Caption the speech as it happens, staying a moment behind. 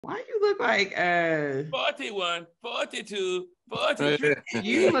Why you look like 41, 42, 43.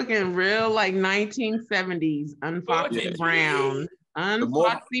 You looking real like 1970s Unfoxy Brown.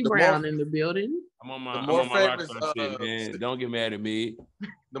 Unfoxy Brown in the building. I'm on my rockstar shit, man. Don't get mad at me.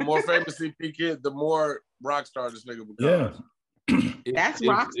 The more famous CP kid, the more rockstar this nigga becomes. Yeah. That's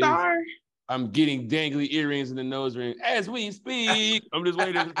rockstar. I'm getting dangly earrings in the nose ring as we speak. I'm just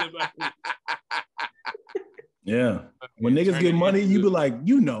waiting. Yeah. When niggas get money, you be like,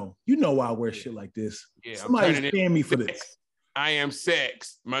 you know why I wear shit like this. Yeah, somebody's paying me for this. I am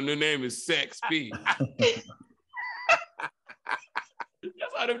Sex. My new name is Sex P. That's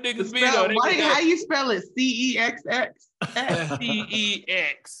how them niggas be though. How you spell it? C-E-X-X?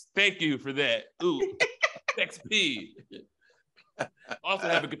 C-E-X. Thank you for that. Ooh. Sex P. Also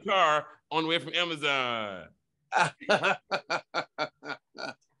have a guitar on the way from Amazon.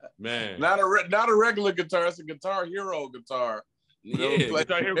 Man, not a regular guitar. It's a Guitar Hero guitar. Yeah,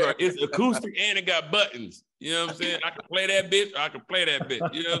 Guitar Hero. It's acoustic and it got buttons. You know what I'm saying? I can play that bitch. I can play that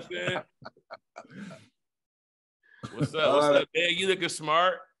bitch. You know what I'm saying? What's up? What's up, man? You looking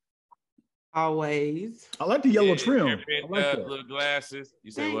smart. Always. I like the yellow trim. I like that. Little glasses.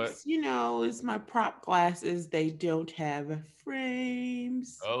 You say what? You know, it's my prop glasses. They don't have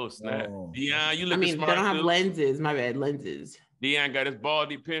frames. Oh snap! Dion, you looking smart. They don't have lenses. My bad, lenses. Dion got his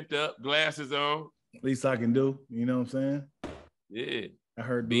baldy pent up, glasses on. Least I can do. You know what I'm saying? Yeah. I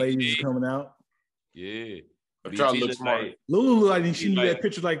heard the ladies coming out. Yeah. I'm trying to look smart. Lulu look like she knew that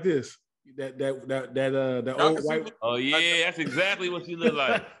picture like this. That old white. Oh yeah, that's exactly what she look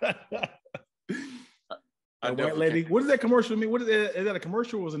like. A white lady. What does that commercial mean? What is that? Is that a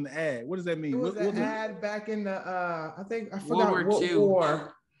commercial or was it an ad? What does that mean? It was an ad back in the I forgot World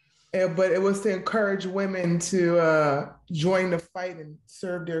War II. But it was to encourage women to join the fight and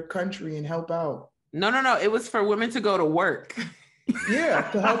serve their country and help out. No. It was for women to go to work. Yeah,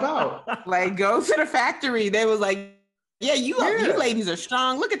 to help out. Like go to the factory. They was like, you ladies are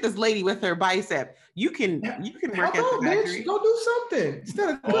strong. Look at this lady with her bicep. You can work at the factory. Bitch, go do something instead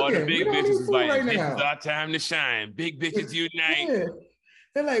of cooking. All the big bitches is like, right this now. is our time to shine. Big bitches unite. Yeah.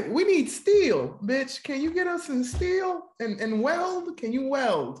 They're like, we need steel, bitch. Can you get us some steel and weld? Can you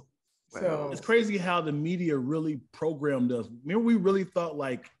weld? So it's crazy how the media really programmed us. Remember, we really thought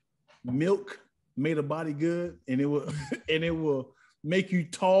like milk made a body good, and it will make you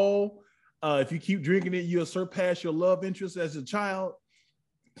tall. If you keep drinking it, you'll surpass your love interest as a child.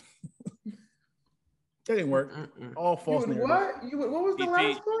 That didn't work. All false narrative. What? What was the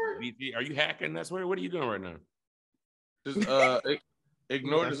last part? BT, are you hacking? That's what are you doing right now? Just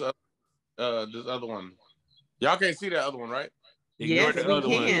ignore this other one. Y'all can't see that other one, right? Ignore the other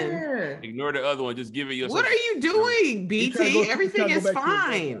one. Can. Ignore the other one. Just give it yourself. What are you doing, BT? Everything is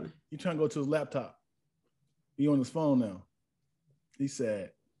fine. You're trying to go to his laptop. He on his phone now. He's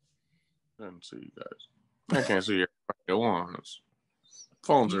sad. I can't see you guys. I can't see your ones.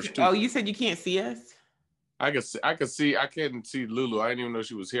 Phones are stupid. Oh, you said you can't see us? I can see. I couldn't see Lulu. I didn't even know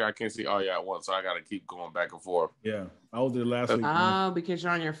she was here. I can't see all y'all at once, so I got to keep going back and forth. Yeah, I was there last week. Oh, because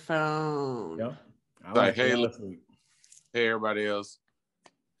you're on your phone. Yeah. Like, hey, hey, everybody else.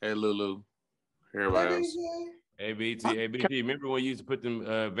 Hey, Lulu. Hey, everybody else. Hey, BT. Remember when you used to put them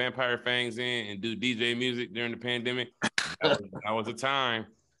vampire fangs in and do DJ music during the pandemic? That was a time.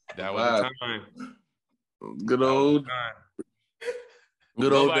 That was a time. Good old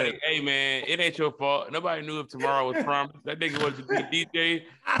day. Hey man, it ain't your fault. Nobody knew if tomorrow was promised. That nigga was to be DJ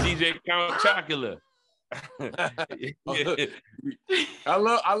Count Chocula. I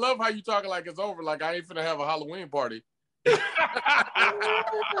love how you talking like it's over. Like I ain't finna have a Halloween party.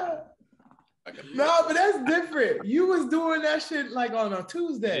 No, but that's different. You was doing that shit like on a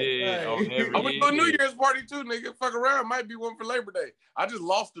Tuesday. Yeah, I was doing New Year's party too, nigga. Fuck around. Might be one for Labor Day. I just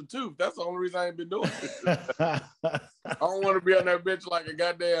lost a tooth. That's the only reason I ain't been doing it. I don't want to be on that bitch like a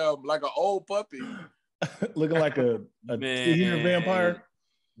goddamn, like an old puppy. Looking like a vampire.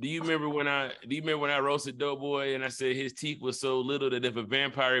 Do you remember when I roasted Doughboy and I said his teeth were so little that if a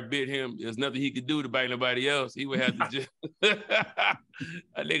vampire bit him, there's nothing he could do to bite nobody else. He would have to just that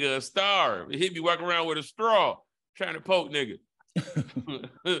nigga a star. He'd be walking around with a straw trying to poke nigga.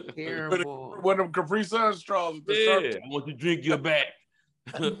 Terrible. One of them Capri Sun straws. I want to drink your back.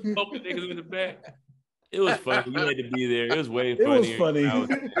 Poke the niggas in the back. It was funny. You had to be there. It was way funny. It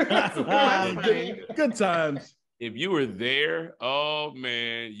was funny. Good times. If you were there, oh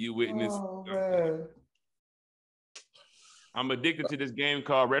man, you witnessed. Oh, man. I'm addicted to this game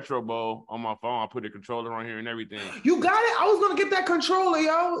called Retro Bowl on my phone. I put a controller on here and everything. You got it? I was gonna get that controller,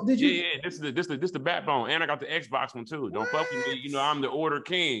 yo. Did you? Yeah. This is the backbone, and I got the Xbox one too. Don't fuck with me. You know I'm the order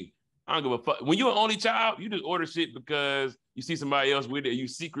king. I don't give a fuck. When you're an only child, you just order shit because you see somebody else with it. You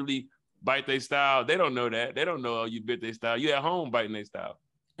secretly bite their style. They don't know that. They don't know you bit their style. You at home biting their style.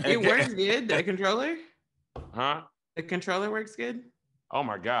 It works good. The controller? Huh? The controller works good? Oh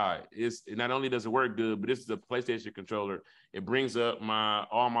my God. It not only does it work good, but this is a PlayStation controller. It brings up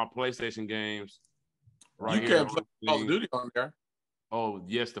all my PlayStation games right you here. You can't play Call of Duty on there. Oh,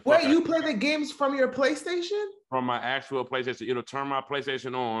 yes. Wait, you play the games from your PlayStation? From my actual PlayStation. It'll turn my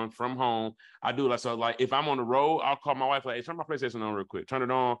PlayStation on from home. I do like if I'm on the road, I'll call my wife like, hey, turn my PlayStation on real quick. Turn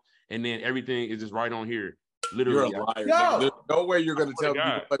it on, and then everything is just right on here. Literally. You're a liar. Yo. There's no way you're gonna tell me you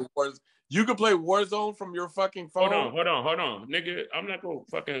can play Warzone. You can play Warzone from your fucking phone. Hold on. Nigga, I'm not gonna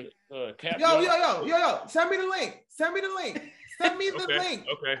fucking cap. Yo. Send me the link. Send me the link. Okay. link.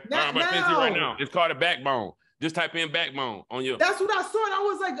 Okay. I'm about to send it right now. It's called a backbone. Just type in backbone on your. That's what I saw. And I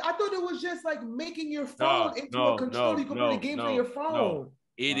was like, I thought it was just like making your phone into a controller. You can play the games on your phone. No.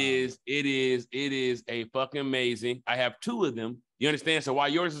 It is a fucking amazing. I have 2 of them. You understand? So while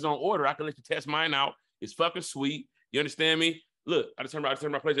yours is on order, I can let you test mine out. It's fucking sweet. You understand me? Look, I just turned my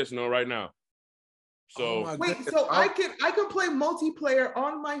PlayStation on right now. So wait, so I can play multiplayer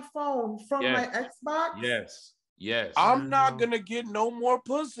on my phone from my Xbox? Yes. I'm not gonna get no more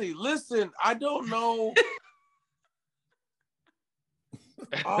pussy. Listen, I don't know.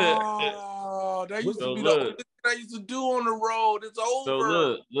 Oh, that used to be the only thing I used to do on the road. It's over.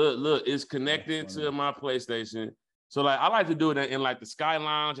 So look, it's connected to my PlayStation. So like I like to do it in like the Sky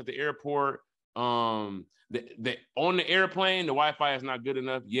Lounge at the airport. On the airplane, the Wi-Fi is not good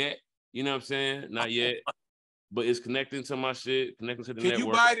enough yet. You know what I'm saying? Not yet. But it's connecting to my shit, connecting to the network. Can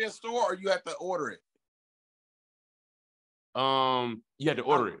you buy it in store or you have to order it? You have to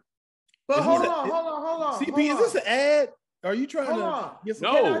order it. But hold on. CP, is this an ad? Are you trying to get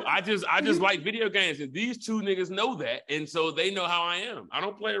some? No, I just like video games, and these 2 niggas know that, and so they know how I am. I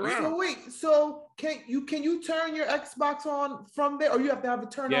don't play around. So wait, so can you turn your Xbox on from there, or you have to have it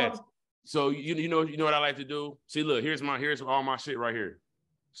turned on? So you know what I like to do? See, look, here's all my shit right here.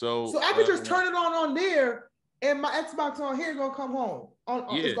 So I could just turn it on there, and my Xbox on here gonna come home. I'm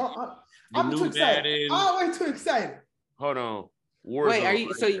too excited. I'm way too excited. Hold on. Warzone. Wait, are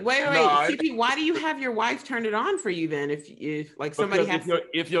you? So wait. CP, why do you have your wife turn it on for you then? If like somebody has,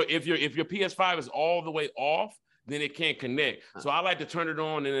 if your PS5 is all the way off, then it can't connect. So I like to turn it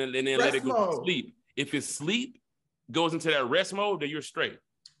on and then let it go to sleep. If it's sleep, goes into that rest mode, then you're straight.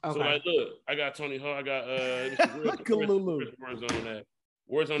 Okay. So like, look, I got Tony Hawk, I got Warzone.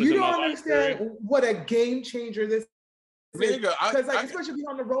 Warzone. You don't understand what a game changer this. Nigga, because especially be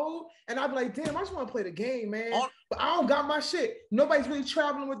on the road, and I'd be like, damn, I just want to play the game, man. But I don't got my shit. Nobody's really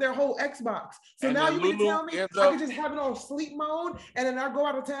traveling with their whole Xbox. So now you can tell me I can just have it on sleep mode, and then I go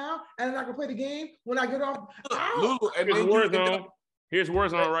out of town, and then I can play the game when I get off. Here's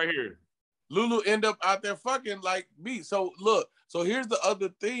Warzone right here. Lulu end up out there fucking like me. So look, here's the other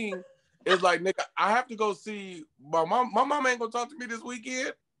thing. It's like, nigga, I have to go see my mom. My mom ain't gonna talk to me this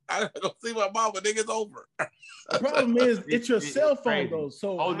weekend. I gotta go see my mom, but nigga's over. The problem is it's your cell phone though.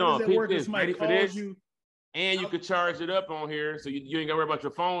 So hold how on, does that work? If somebody calls you, and you could charge it up on here, so you ain't gotta worry about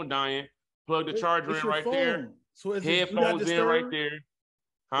your phone dying. Plug the charger in right there. So is headphones in right there.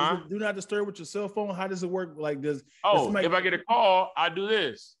 Huh? Do not disturb with your cell phone. How does it work? Like this? If I get a call, I do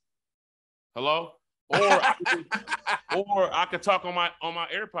this. Hello. Or I could talk on my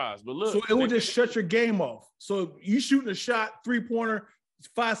AirPods. But look, so it will just shut your game off. So you shooting a shot, 3-pointer,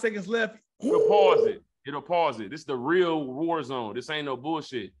 5 seconds left. It'll pause it. This is the real Warzone. This ain't no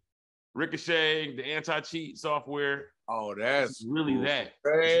bullshit. Ricochet, the anti-cheat software. Oh, that's really that.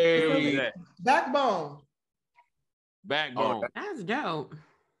 Hey. Really that. Backbone. Oh, that's dope.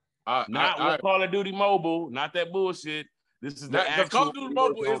 Not with Call of Duty Mobile. Not that bullshit. This is the actual Call of Duty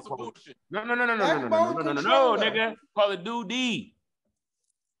Mobile is the bullshit. No, nigga. Call of Duty.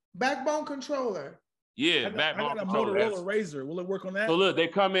 Backbone controller. Yeah, I got a Motorola Razr. Will it work on that? So look, they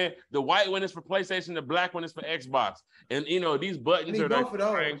come in. The white one is for PlayStation. The black one is for Xbox. And these buttons are like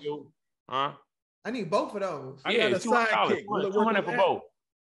triangle. Huh? I need both of those. I got a sidekick. $200 for both.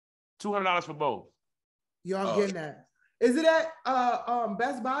 $200 for both. Y'all getting that? Is it at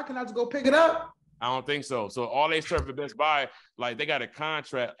Best Buy? Can I just go pick it up? I don't think so. So all they serve at Best Buy, like they got a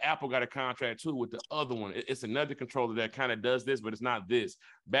contract. Apple got a contract too with the other one. It's another controller that kind of does this, but it's not this.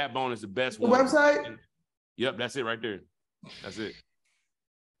 Backbone is the best one. The website? Yep, that's it right there. That's it.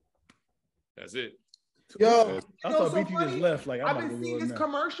 Yo, I thought BT just left. Like I've been seeing this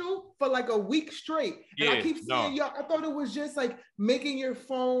commercial for like a week straight, and I keep seeing y'all. I thought it was just like making your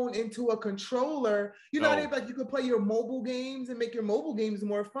phone into a controller. You know, like you could play your mobile games and make your mobile games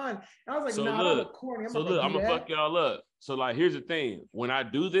more fun. And I was like, nah, I'm corny. I'm gonna fuck y'all up. So like, here's the thing: when I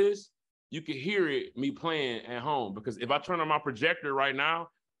do this, you can hear it me playing at home, because if I turn on my projector right now,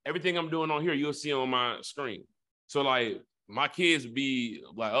 everything I'm doing on here, you'll see on my screen. So like my kids be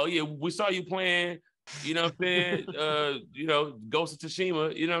like, oh yeah, we saw you playing, you know what I'm saying? Ghost of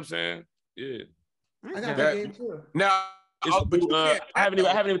Tsushima, you know what I'm saying? Yeah. I got that game too. Now, I haven't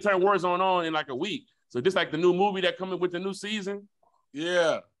even turned Warzone on in like a week. So this like the new movie that coming with the new season.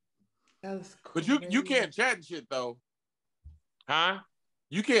 Yeah. That's but you can't chat and shit though. Huh?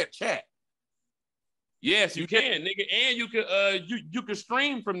 You can't chat. Yes, you can, nigga. And you can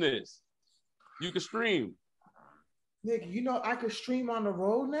stream from this. You can stream. Nigga, I can stream on the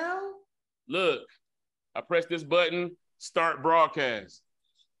road now? Look, I press this button, start broadcast.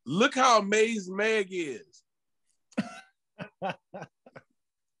 Look how amazed Meg is. I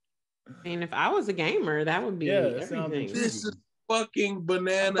mean, if I was a gamer, that would be everything. This is fucking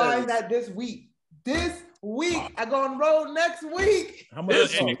bananas. I'm buying that this week. I go on the road next week. How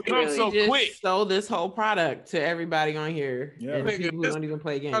much? It comes so quick. Sold this whole product to everybody on here. Yeah, and people who don't even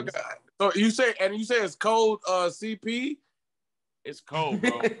play games. Okay. So you say it's code CP? It's cold,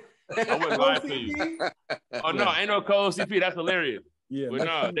 bro. I wouldn't lie to you. Oh no, ain't no code CP. That's hilarious. Yeah, but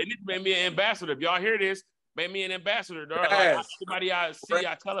no, they need to make me an ambassador. If y'all hear this, make me an ambassador, dog. Yes. Like, everybody I see,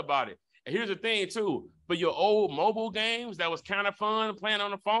 I tell about it. And here's the thing too: for your old mobile games that was kind of fun playing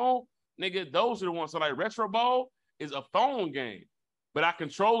on the phone, nigga, those are the ones. So like Retro Bowl is a phone game, but I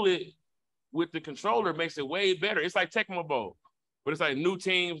control it with the controller, makes it way better. It's like Tecmo Bowl, but it's like new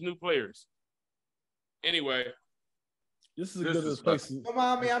teams, new players. Anyway, this is a good place. Come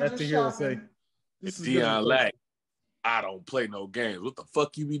on, man, I'm just shopping. This is Dion Lack. I don't play no games. What the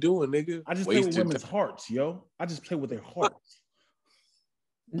fuck you be doing, nigga? I just play with women's hearts, yo. I just play with their hearts.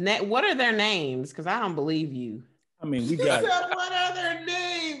 What are their names? Because I don't believe you. I mean, we got what are their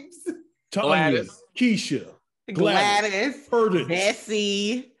names? Tanya, Keisha, Gladys,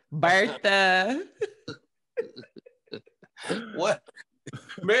 Bessie, Bertha. What?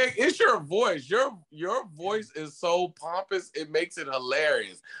 Man, it's your voice. Your voice is so pompous, it makes it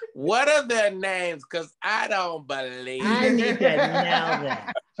hilarious. What are their names? Because I don't believe. I need to know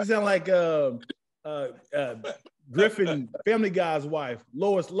that. She sound like Griffin, Family Guy's wife,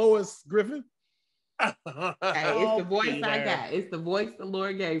 Lois Griffin. Hey, it's the voice I got. It's the voice the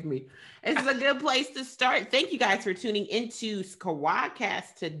Lord gave me. This is a good place to start. Thank you guys for tuning into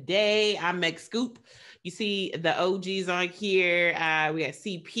SquADcast today. I'm Meg Scoop. You see the OGs on here. We got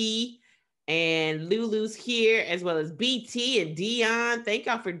CP and Lulu's here, as well as BT and Dion. Thank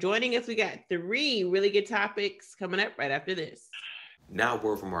y'all for joining us. We got 3 really good topics coming up right after this. Now, a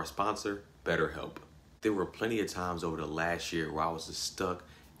word from our sponsor, BertterHelp. There were plenty of times over the last year where I was just stuck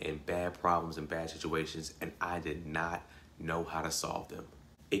in bad problems and bad situations, and I did not know how to solve them.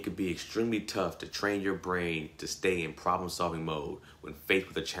 It could be extremely tough to train your brain to stay in problem-solving mode when faced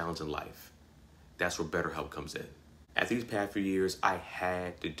with a challenge in life. That's where BerterHelp comes in. After these past few years, I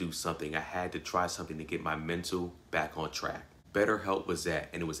had to do something. I had to try something to get my mental back on track. BerterHelp was that,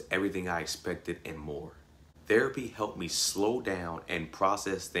 and it was everything I expected and more. Therapy helped me slow down and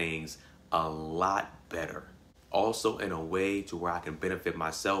process things a lot better. Also in a way to where I can benefit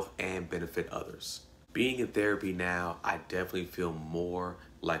myself and benefit others. Being in therapy now, I definitely feel more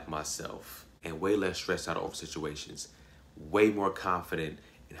like myself and way less stressed out over situations, way more confident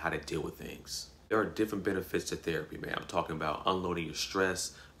in how to deal with things. There are different benefits to therapy, man. I'm talking about unloading your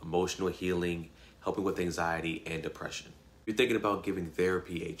stress, emotional healing, helping with anxiety and depression. If you're thinking about giving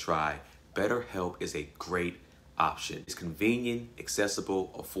therapy a try, BerterHelp is a great option. It's convenient,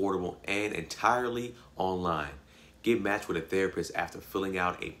 accessible, affordable, and entirely online. Get matched with a therapist after filling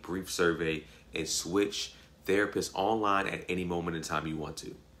out a brief survey and switch therapists online at any moment in time you want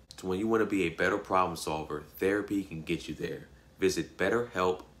to. So when you want to be a better problem solver, therapy can get you there. Visit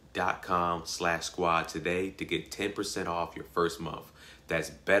BetterHelp.com/squad today to get 10% off your first month. That's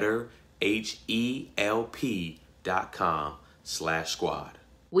BetterHelp.com/squad.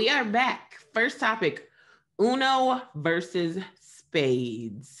 We are back. First topic, Uno versus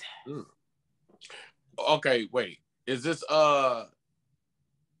Spades. Okay, wait. Is this What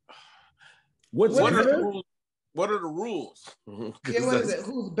are the rules? Yeah, what is it?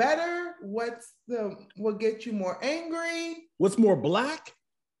 Who's better? What gets you more angry? What's more black?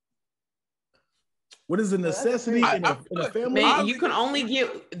 What is a necessity in a family? Man, you can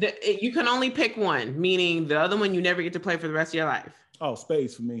only pick one, meaning the other one you never get to play for the rest of your life. Oh,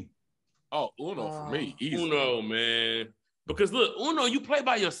 Spades for me. Oh, Uno for me. Easy. Uno, man. Because look, Uno, you play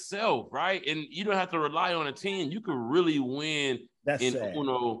by yourself, right? And you don't have to rely on a team. You can really win in sad.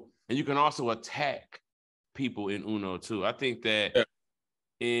 Uno, and you can also attack people in Uno too. I think that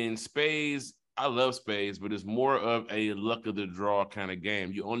in Spades, I love spades, but it's more of a luck of the draw kind of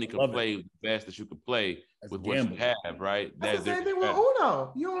game. You only can play the best that you can play with what you have, right? That's the same thing with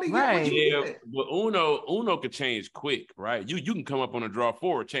Uno. You only get what you get. But Uno could change quick, right? You can come up on a draw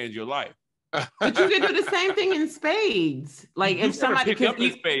 4, change your life. But you can do the same thing in spades. Like if somebody pick up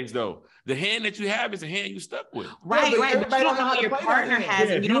in spades, though, the hand that you have is a hand you stuck with. Right. But you don't know what your partner has,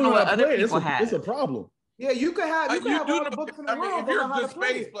 and you don't know what other people have. It's a problem. Yeah, you could have all the books in the world. If you're a good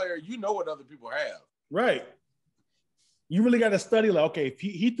spades player, you know what other people have. Right. You really got to study. Like, okay, if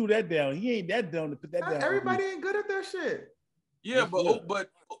he threw that down, he ain't that dumb to put that down. Everybody ain't good at their shit. Yeah,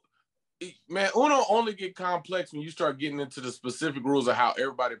 but man, Uno only get complex when you start getting into the specific rules of how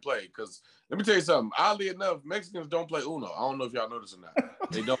everybody play. Because let me tell you something. Oddly enough, Mexicans don't play Uno. I don't know if y'all notice or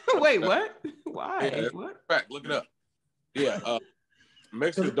not. They don't. Wait, what? Why? Yeah, what? Fact, look it up. Yeah.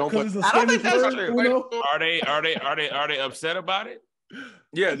 Mexicans don't play. I don't think that's true. Are they upset about it?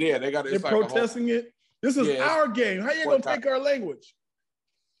 Yeah, they got it. They're protesting it. This is our game. How you gonna take our language?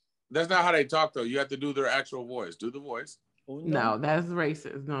 That's not how they talk, though. You have to do their actual voice. Do the voice. No, that's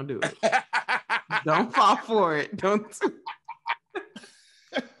racist. Don't do it. Don't fall for it. Don't.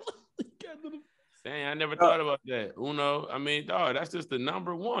 Dang, I never thought about that. Uno, I mean, dog, that's just the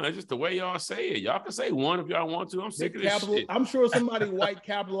number one. That's just the way y'all say it. Y'all can say one if y'all want to. I'm sick of this shit. I'm sure somebody white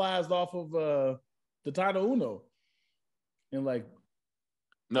capitalized off of the title Uno. And like,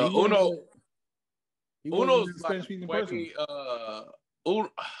 no, Uno's like way, I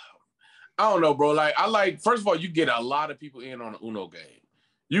don't know, bro. Like, first of all, you get a lot of people in on an Uno game.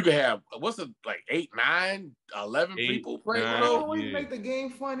 You could have, 8, 9, 11 people playing Uno? Don't always make the game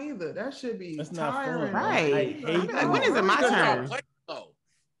fun either. That should be tiring. Right. When is it my turn?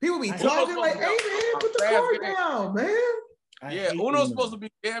 People be talking like, hey, man, put the card down, man. Yeah, Uno's supposed to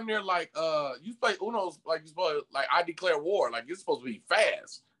be damn near like, you play Uno's like, you're supposed to, like, I declare war. Like, it's supposed to be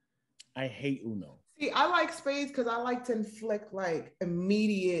fast. I hate Uno. See, I like spades because I like to inflict, like,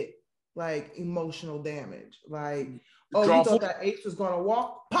 immediate, like, emotional damage. Like, oh, you thought that ace was gonna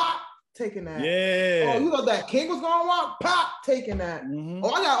walk? Pop, taking that. Yeah. Oh, you thought that king was gonna walk? Pop, taking that.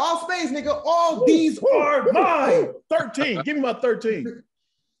 Oh, I got all spades, nigga. All these are mine. 13. Give me my 13.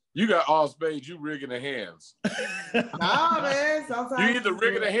 You got all spades. You rigging the hands. Nah, man. Sometimes you either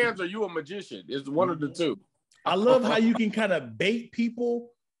rigging the hands or you a magician. It's one of the two. I love how you can kind of bait people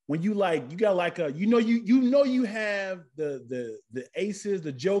when you got like a you have the aces,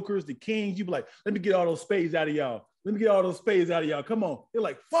 the jokers, the kings. You be like, let me get all those spades out of y'all. Let me get all those spades out of y'all. Come on. They're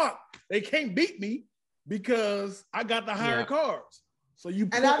like, fuck, they can't beat me because I got the higher cards. So you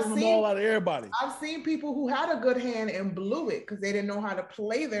pull them all out of everybody. I've seen people who had a good hand and blew it because they didn't know how to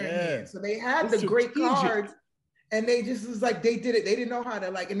play their hand. So they had the great cards and they just was like, they did it. They didn't know how to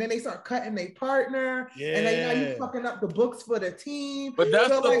like, and then they start cutting their partner. Yeah. And then now you fucking up the books for the team. But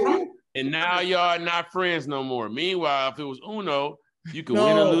that's and now y'all are not friends no more. Meanwhile, if it was Uno, you could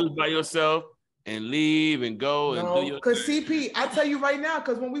win or lose by yourself and leave and go and do your because CP, I tell you right now,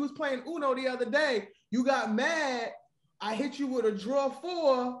 because when we was playing Uno the other day, you got mad. I hit you with a draw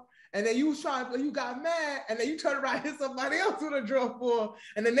 4, and then you was trying to play, you got mad, and then you turned around and hit somebody else with a draw 4,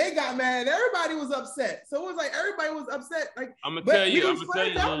 and then they got mad. Everybody was upset. So it was like everybody was upset. Like I'm gonna tell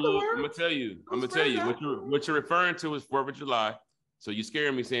you. What you're referring to is 4th of July. So you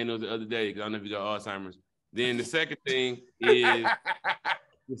scared me saying those the other day because I don't know if you got Alzheimer's. Then the second thing is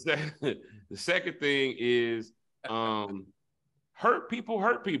the second thing is hurt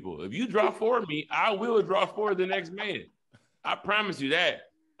people. If you draw 4 me, I will draw 4 the next man. I promise you that.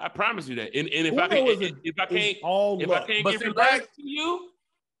 And if I can't give it back to you,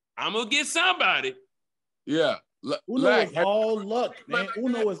 I'm gonna get somebody. Yeah. Uno is all luck, man.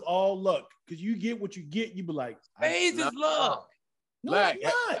 Uno is all luck. Because you get what you get, you be like, spades is luck. No, it's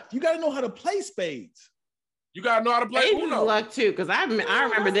not. You gotta know how to play spades. You gotta know how to play Uno. Luck too, because I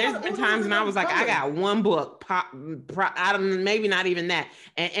remember there's been times when I was like, I got one book, I don't maybe not even that,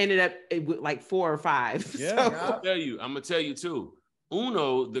 and ended up with like 4 or 5. Yeah, so. I'm gonna tell you too.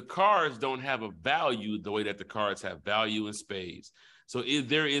 Uno, the cards don't have a value the way that the cards have value in spades. So if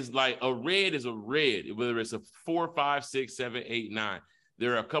there is like a red is a red, whether it's a 4, 5, 6, 7, 8, 9.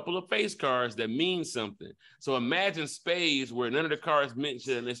 There are a couple of face cards that mean something. So imagine spades where none of the cards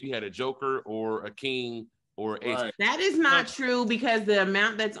mentioned unless you had a joker or a king or ace. Right. That is not true because the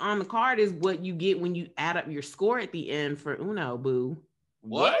amount that's on the card is what you get when you add up your score at the end for Uno, boo.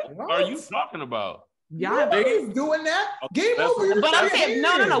 What are you talking about? Y'all doing that? Game over. But I'm saying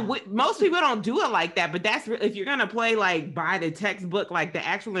no. Most people don't do it like that. But that's if you're gonna play like by the textbook, like the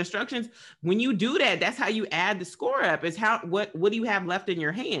actual instructions. When you do that, that's how you add the score up. Is how what do you have left in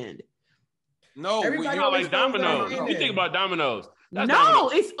your hand? No, you know, like dominoes. You think about dominoes. No,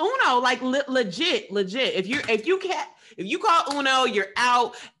 it's Uno, like legit. If you call Uno, you're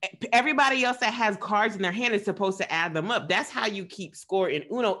out. Everybody else that has cards in their hand is supposed to add them up. That's how you keep score in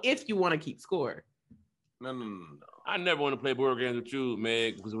Uno if you want to keep score. No. I never want to play board games with you,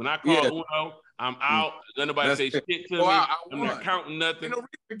 Meg, because when I call Uno, I'm out. Nobody say shit to me. I'm not counting nothing. I'm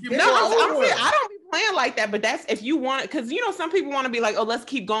saying I don't be playing like that, but that's if you want it, because some people want to be like, oh, let's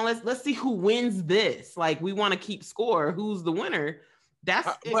keep going. Let's see who wins this. Like we want to keep score. Who's the winner? That's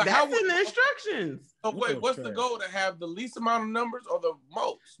in the instructions. So wait, what's the goal? To have the least amount of numbers or the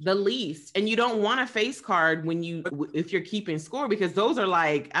most? The least. And you don't want a face card if you're keeping score, because those are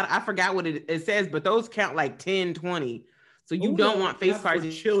like, I forgot what it says, but those count like 10, 20. So you don't want face cards.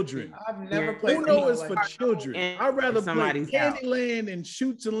 For children. I've never played Uno is for children. I'd rather play Candyland and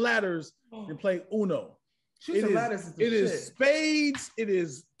Shoots and Ladders than play Uno. Shoots and Ladders is Spades. It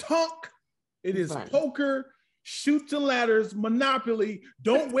is Tonk. It is poker. Shoots and Ladders, Monopoly,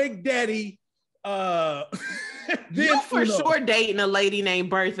 Don't Wake Daddy. You for sure dating a lady named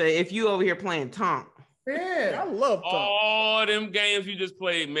Bertha if you over here playing Tonk. Yeah, I love Tonk. All them games you just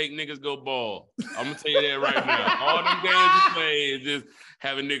played make niggas go ball. I'm gonna tell you that right now. All them games you play is just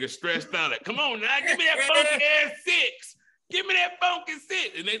having niggas stressed out. Like, come on now, give me that funky ass 6. Give me that funky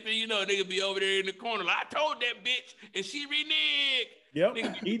 6. And next thing you know, nigga be over there in the corner. Like, I told that bitch, and she reneged. Yep,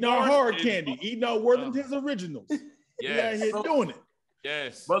 eating our hard candy, eating our Worthington's originals. Yeah, here doing it.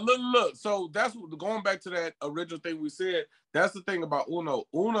 Yes. But look. So that's going back to that original thing we said. That's the thing about Uno.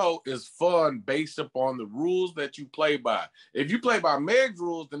 Uno is fun based upon the rules that you play by. If you play by Meg's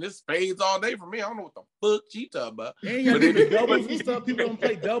rules, then it's spades all day for me. I don't know what the fuck she talking about. And you do doubles and stuff. People don't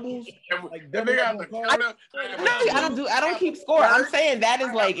play doubles. Like I don't keep score. I'm saying that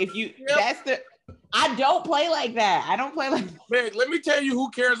is like I don't play like that. I don't play like that. Meg, let me tell you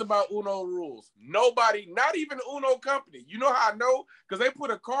who cares about Uno rules. Nobody, not even Uno company. You know how I know? Because they put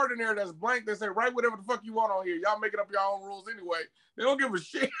a card in there that's blank. They say, write whatever the fuck you want on here. Y'all making up your own rules anyway. They don't give a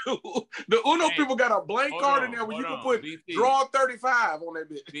shit. The Uno people got a blank card in there where you can put draw 35 on that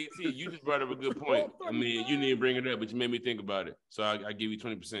bitch. BT, you just brought up a good point. I mean, you didn't bring it up, but you made me think about it. So I give you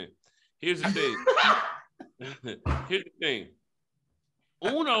 20%. Here's the thing.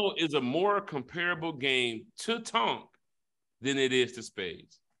 Uno is a more comparable game to Tonk than it is to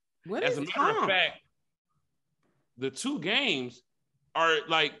Spades. As a matter of fact, the two games are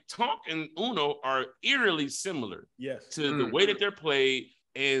like Tonk and Uno are eerily similar. Yes. To the way that they're played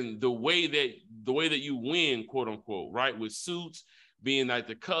and the way that you win, quote unquote, right? With suits being like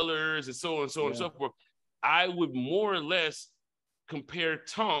the colors and so on and so forth. I would more or less compare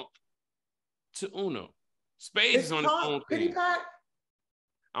Tonk to Uno. Spades is on its own thing.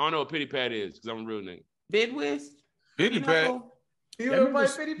 I don't know what pity pat is because I'm a real nigga. Bid whist? Pity pat. You ever play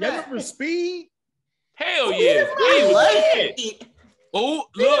pity pat? Remember Speed? Hell yeah. Oh,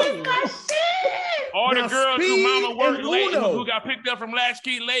 look. All the girls who mama worked late who got picked up from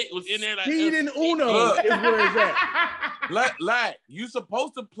Latchkey late was in there like Speed and Uno is where it's at. Like, you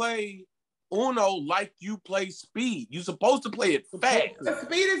supposed to play Uno like you play Speed. You supposed to play it fast.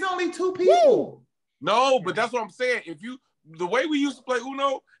 Speed is only 2 people. No, but that's what I'm saying. The way we used to play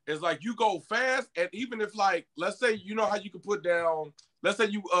Uno is like you go fast, and even if like, let's say, you know how you can put down, let's say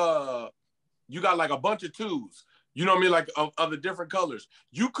you got like a bunch of 2s, you know what I mean, like of the different colors.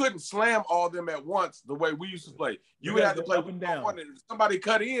 You couldn't slam all them at once the way we used to play. You would have to play up and down. One, and if somebody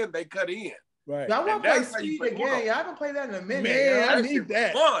cut in, they cut in. Right. Y'all want to play Speed again? I haven't played that in a minute. Man, I need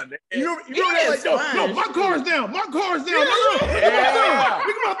that. Fun. You know like, no, my car's down. My car's down. Look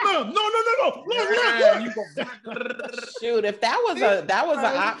at my thumb. No. Shoot, if that was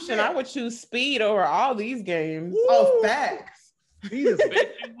an option, I would choose Speed over all these games. Woo. Oh, facts. Bet you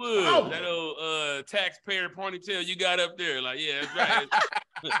would. That old taxpayer ponytail you got up there. Like, yeah, that's right.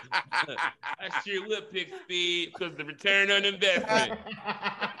 I sure would pick Speed because the return on investment.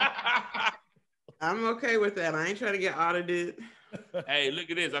 I'm okay with that. I ain't trying to get audited. Hey, look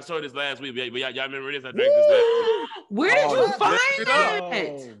at this. I saw this last week. But y'all remember this? I drank this last week. Where did you find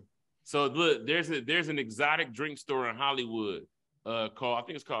it? So look, there's an exotic drink store in Hollywood called, I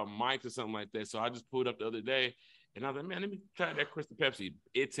think it's called Mike's or something like that. So I just pulled up the other day and I was like, man, let me try that Crystal Pepsi.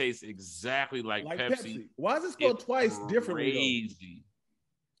 It tastes exactly like Pepsi. Why is it spelled twice differently? Crazy.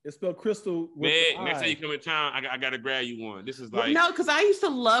 It's spelled Crystal. Man, next time you come in town, I gotta grab you one. This is like no, because I used to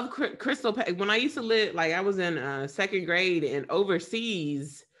love Crystal Pepsi. When I used to live, like I was in second grade and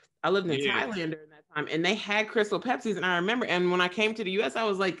overseas, I lived in Thailand during that time, and they had Crystal Pepsis. And I remember, and when I came to the US, I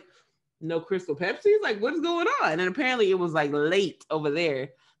was like, no Crystal Pepsis? Like, what's going on? And apparently it was like late over there.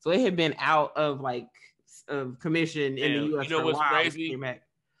 So it had been out of like of commission in the US. You know what's crazy?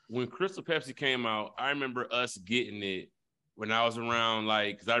 When Crystal Pepsi came out, I remember us getting it when I was around,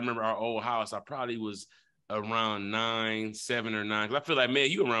 like, because I remember our old house, I probably was around 7 or 9. I feel like, man,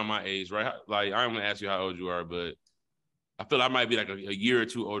 you around my age, right? Like, I'm gonna ask you how old you are, but I feel I might be like a year or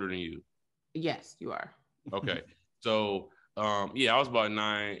two older than you. Yes, you are. Okay. So yeah, I was about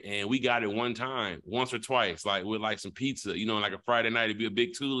 9, and we got it one time, once or twice, like with like some pizza, you know, like a Friday night, it'd be a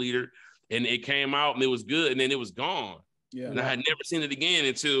big 2-liter, and it came out and it was good, and then it was gone. Yeah. And I had never seen it again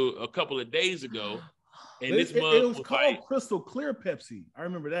until a couple of days ago. And it was called like, Crystal Clear Pepsi. I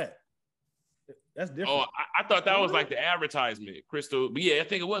remember that. That's different. Oh, I thought that was like the advertisement, Crystal. But yeah, I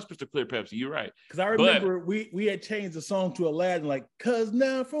think it was Crystal Clear Pepsi. You're right. Because I remember we had changed the song to Aladdin, like, cause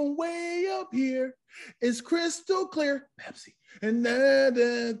now from way up here, it's Crystal Clear Pepsi. And I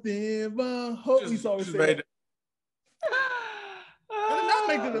hope we always say that. I did not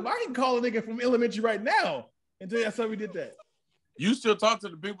make that up. I can call a nigga from elementary right now and tell you that's how we did that. You still talk to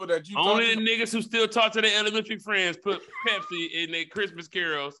the people that you only the niggas who still talk to their elementary friends put Pepsi in their Christmas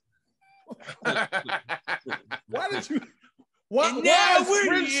carols. Why did you? Why is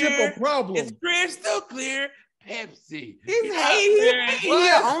friendship a problem? It's Crystal Clear Pepsi. He's hating.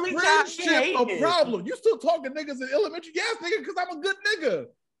 Why is friendship a problem? You still talking niggas in elementary? Yes, nigga, because I'm a good nigga.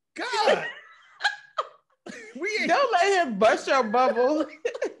 God. Don't let him bust your bubble.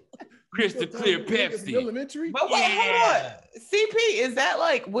 Crystal Clear Pepsi. Elementary. But wait, hold on. CP, is that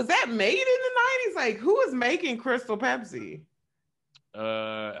like, was that made in the 90s? Like, who was making Crystal Pepsi?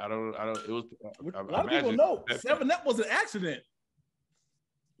 I don't. It was. A lot of people know 7-Up was an accident.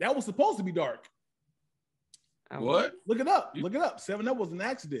 That was supposed to be dark. What? Look it up. Look it up. 7-Up was an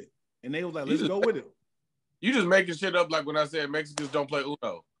accident, and they was like, "Let's go with it." You just making shit up, like when I said Mexicans don't play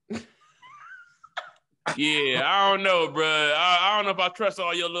Uno. Yeah, I don't know, bro. I don't know if I trust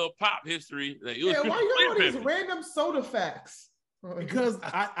all your little pop history. Like, why you got all these random soda facts? Because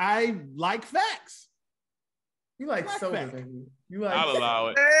I like facts. You like soda, baby. You like. I'll allow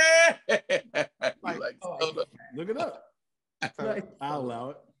it. like soda. Look it up. I'll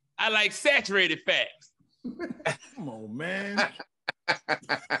allow it. I like saturated facts. Come on, man.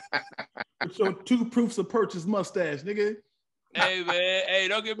 With your 2 proofs of purchase mustache, nigga. Hey, man. Hey,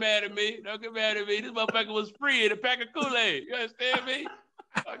 don't get mad at me. Don't get mad at me. This motherfucker was free in a pack of Kool-Aid. You understand me?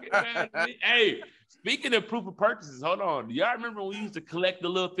 Don't get mad at me. Hey, speaking of proof of purchases, hold on. Do y'all remember when we used to collect the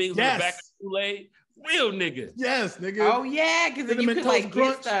little things on the back of Kool-Aid? Real niggas. Yes, nigga. Oh, yeah, because then you could like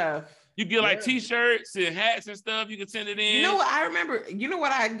get stuff. You get like t-shirts and hats and stuff. You can send it in. You know what I remember? You know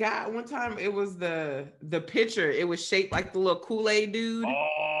what I got one time? It was the picture. It was shaped like the little Kool-Aid dude.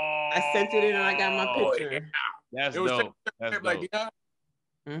 Oh, I sent it in and I got my picture. Yeah. That's dope. That's dope. Like,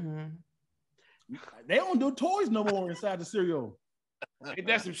 They don't do toys no more inside the cereal. Ain't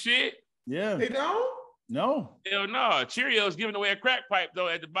that some shit? Yeah. They don't? No. Hell no. Cheerios giving away a crack pipe though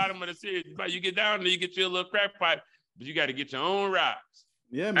at the bottom of the cereal. You get down there, you get your little crack pipe, but you got to get your own rocks.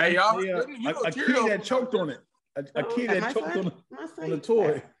 Yeah, man. Hey, y'all, a kid that choked on it. A kid that choked on the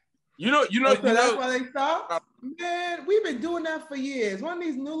toy. You know, that's why they stopped. Man, we've been doing that for years. One of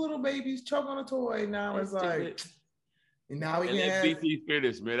these new little babies choke on a toy. Now it's like, and now we can have. BT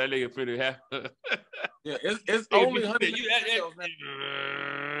finish, man. That nigga finish half. Yeah, it's only honey.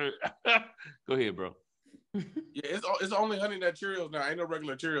 Go ahead, bro. Yeah, it's only Honey Nut Cheerios now. Ain't no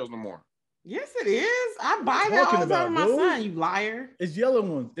regular Cheerios no more. Yes, it is. I buy that all the time with my son, you liar. It's yellow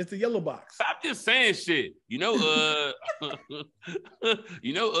ones. It's the yellow box. Stop just saying shit. You know,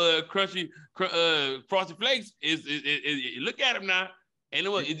 crunchy, Frosted Flakes is look at them now. Ain't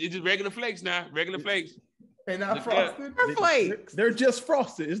no, it's just regular flakes now. Regular flakes. They're not frosted. They're flakes. They're just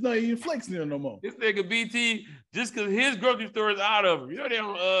frosted. It's not even flakes there no more. This nigga BT, just because his grocery store is out of them. You know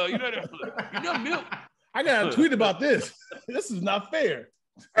milk. I got a tweet about this. This is not fair.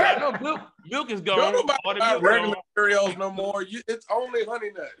 I know milk is gone. Don't nobody buy regular Cheerios no more. It's only Honey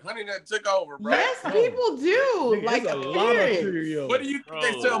Nut. Honey Nut took over, bro. Yes, people do. Like a lot of Cheerios. What do you think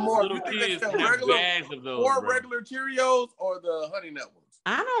they sell more? You think they sell regular Cheerios or the Honey Nut ones?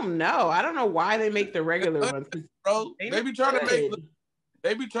 I don't know. I don't know why they make the regular ones. Bro, they be trying to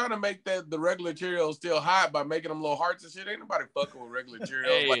make the regular Cheerios still hot by making them little hearts and shit. Ain't nobody fucking with regular Cheerios.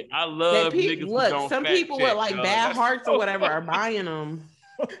 Hey, I love niggas. Look, some people with like bad hearts or whatever are buying them.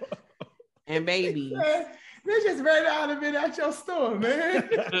 And babies. They just ran out of it at your store, man.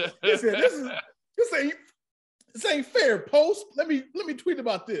 Listen, this ain't fair. Post. Let me tweet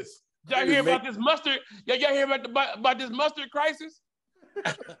about this. Y'all hear about this mustard? Y'all hear about this mustard crisis?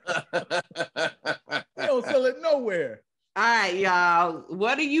 They don't sell it nowhere. All right, y'all.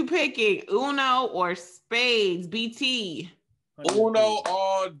 What are you picking? Uno or Spades? BT. Uno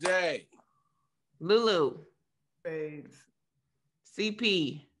all day. Lulu. Spades.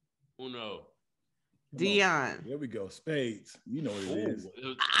 CP. Uno. Dion. There we go. Spades. You know what it is.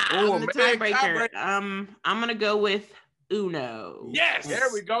 I'm the tiebreaker. I'm gonna go with Uno. Yes. There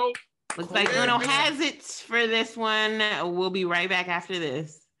we go. Looks like Uno has it for this one. We'll be right back after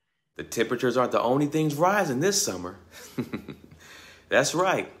this. The temperatures aren't the only things rising this summer. That's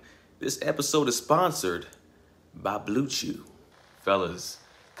right. This episode is sponsored by Blue Chew. Fellas,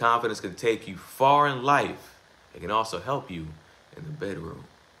 confidence can take you far in life. It can also help you in the bedroom,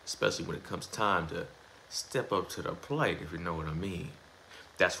 especially when it comes time to step up to the plate, if you know what I mean.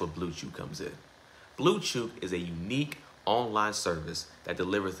 That's where Blue Chew comes in. Blue Chew is a unique online service that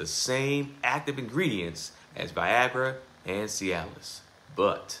delivers the same active ingredients as Viagra and Cialis,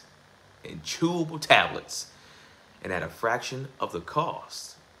 but in chewable tablets and at a fraction of the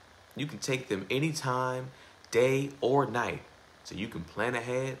cost. You can take them anytime, day or night, so you can plan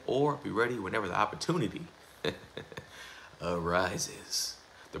ahead or be ready whenever the opportunity arises.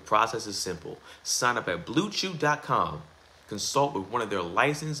 The process is simple. Sign up at BlueChew.com, consult with one of their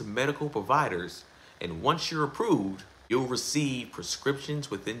licensed medical providers, and once you're approved, you'll receive prescriptions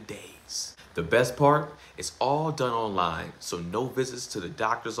within days. The best part, it's all done online, so no visits to the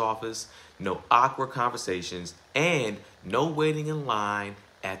doctor's office, no awkward conversations, and no waiting in line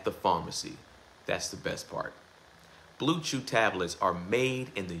at the pharmacy. That's the best part. Blue Chew tablets are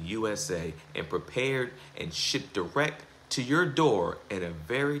made in the USA and prepared and shipped direct to your door in a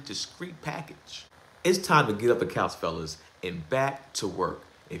very discreet package. It's time to get up the couch, fellas, and back to work.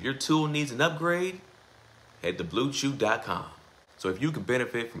 If your tool needs an upgrade, head to BlueChew.com. So if you can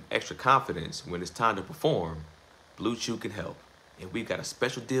benefit from extra confidence when it's time to perform, Blue Chew can help. And we've got a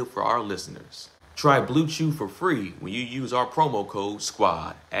special deal for our listeners. Try Blue Chew for free when you use our promo code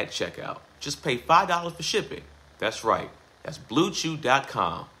SquADD at checkout. Just pay $5 for shipping. That's right. That's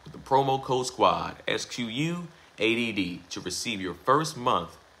BlueChew.com with the promo code SquADD, SQUADD, to receive your first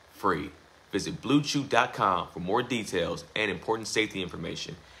month free. Visit BlueChew.com for more details and important safety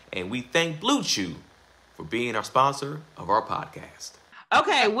information. And we thank Blue Chew for being our sponsor of our podcast.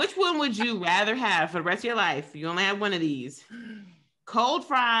 Okay, which one would you rather have for the rest of your life? You only have one of these. Cold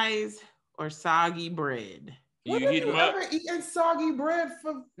fries or soggy bread? When have you ever eaten soggy bread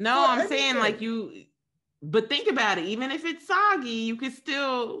for? No, I'm saying like you, but think about it. Even if it's soggy, you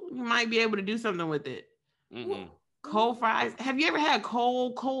might be able to do something with it. Mm-hmm. Cold fries. Have you ever had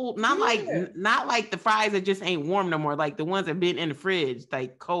cold? Not like the fries that just ain't warm no more. Like the ones that been in the fridge,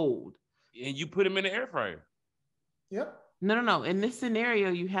 like cold. And you put them in the air fryer. Yep. No. In this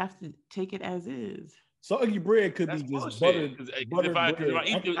scenario, you have to take it as is. Soggy bread could be just buttered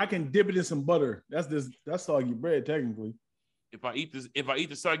bread. I can dip it in some butter. That's soggy bread technically. If I eat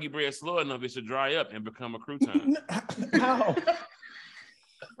the soggy bread slow enough, it should dry up and become a crouton. How?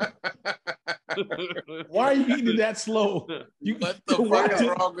 Why are you eating it that slow? What the fuck is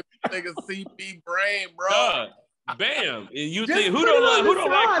wrong with this nigga CP brain, bro? Bam! And you think who don't like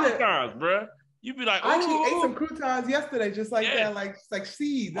croutons, bro? You be like, I actually ate some croutons yesterday, just like that, like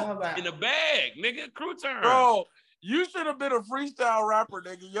seeds. I was like, in a bag, nigga, crouton. Bro, you should have been a freestyle rapper,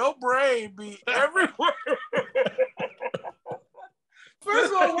 nigga. Your brain be everywhere.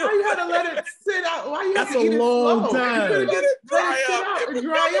 First of all, why you had to let it sit out? Why you had That's to eat a long it slow? time. You let it sit out and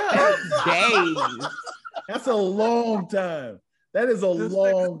dry up. Days. That's a long time. That is a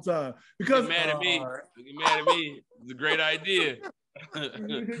long time. Because get mad at me. It's a great idea.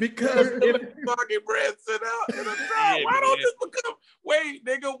 Because if fucking bread sit out in a dry, why don't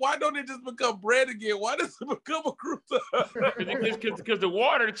it just become bread again? Why does it become a crouton? Because the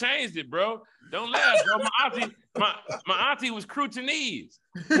water changed it, bro. Don't laugh, bro. My auntie was Croutonese.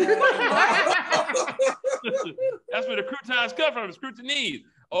 That's where the croutons come from. It's Croutonese.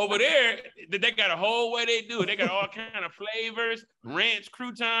 Over there, they got a whole way they do it. They got all kind of flavors, ranch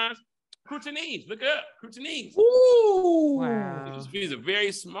croutons. Croutonese, look it up. Croutonese. Ooh. Wow. She's a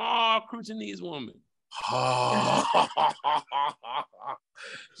very small Croutonese woman.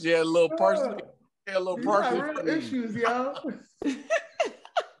 She had a little parsley. Real issues, yo.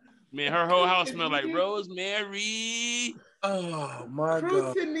 Man, her whole house smelled like rosemary. Oh my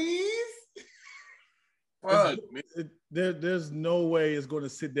God. Croutonese. There's no way it's going to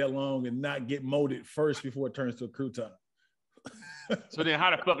sit that long and not get molded first before it turns to a crouton. So then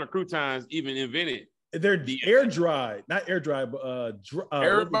how the fuck are croutons even invented? They're air dried, not air dried, but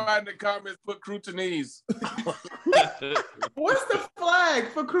everybody in the comments put Croutonese. What's the flag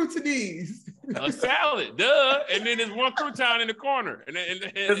for Croutonese? A salad, duh. And then there's one crouton in the corner. And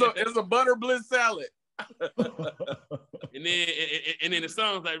it's a butter bliss salad. and then the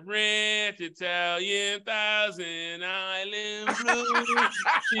song's like Ranch Italian Thousand Island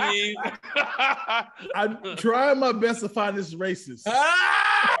Blue. I'm trying my best to find this racist.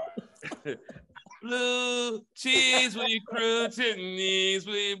 blue cheese with croutons,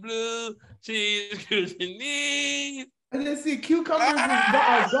 with blue cheese croutons. And then see cucumbers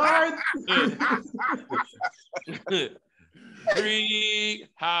and guards. 3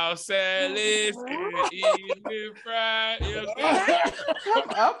 house salads and evening fried. Come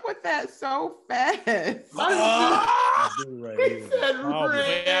up with that so fast.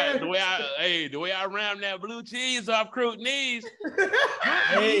 The way I ram that blue cheese off croutons.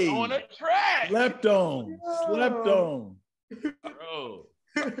 Hey, on a track. Slept on. Bro.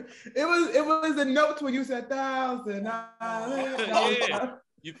 It was a note when you said 1,000. Yeah.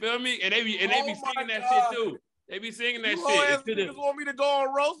 You feel me? And they be singing that shit too. They be singing that shit. Niggas want me to go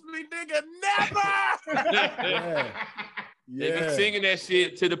on roast me, nigga? Never. They be singing that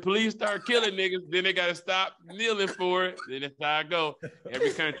shit till the police start killing niggas. Then they gotta stop kneeling for it. Then that's how I go.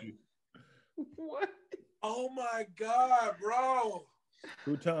 Every country. What? Oh my God, bro.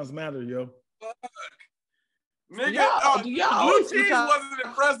 Croutons matter, yo. Fuck. Nigga, blue cheese wasn't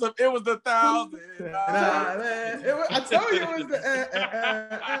impressive. It was the 1,000. I told you it was the.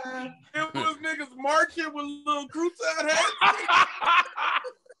 It was niggas marching with little crouton hats.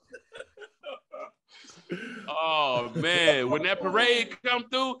 Oh man, when that parade come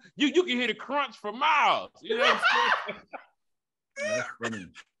through, you can hear the crunch for miles. You know what I'm saying? That's funny.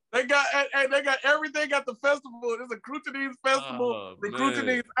 They got everything at the festival. There's a croutonese festival,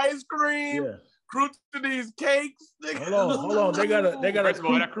 croutonese ice cream. Yeah. Croutons cakes. Hold on. They got a. First of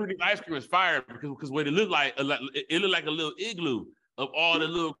all, that croutons ice cream is fire because what it looked like, it looked like a little igloo of all the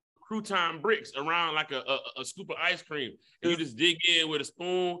little crouton bricks around like a scoop of ice cream. And you just dig in with a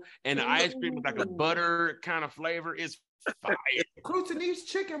spoon, and the ice cream is like a butter kind of flavor. It's fire. Croutonese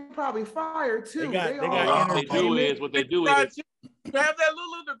chicken probably fire too. What they do is you have that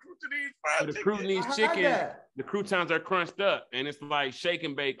little croutonese fried the croutonese chicken. The croutons are crunched up, and it's like shake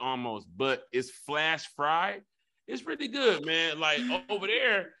and bake almost, but it's flash fried. It's really good, man. Like over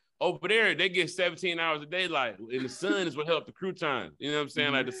there, they get 17 hours of daylight, and the sun is what helps the croutons. You know what I'm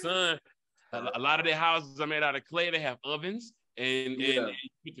saying? Like the sun, a lot of their houses are made out of clay. They have ovens, and you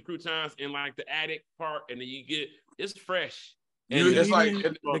put the croutons in like the attic part, and then you get it's fresh. And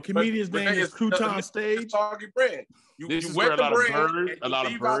the comedian's name is Crouton Stage. Soggy bread. This is where a lot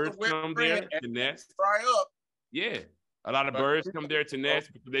of birds come there to nest. Fry up. Yeah. A lot of birds come there to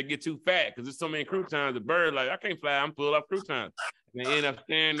nest because they get too fat because there's so many croutons. The bird like, I can't fly, I'm full of croutons. And they end up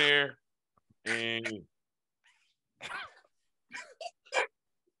standing there and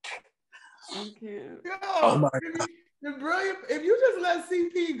oh my God. Brilliant. If you just let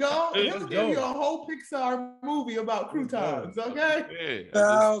CP go, he'll give you a whole Pixar movie about croutons, okay? Yeah,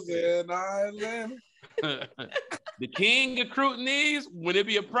 1,000 Island. The king of croutons, when it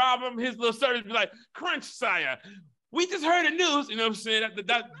be a problem, his little servants be like, crunch, sire. We just heard the news. You know what I'm saying?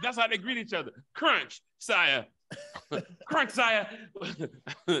 That's how they greet each other. Crunch, sire. Crunch, sire.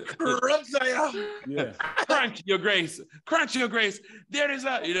 Crunch, sire. Yeah. Crunch, your grace. Crunch, your grace. There it is.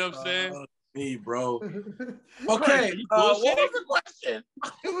 You know what I'm saying? Me, bro. Okay. What was the question?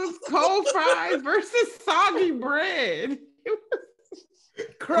 It was cold fries versus soggy bread.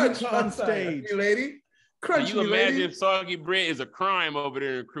 Crunch on stage, you lady. Crunch, you imagine soggy bread is a crime over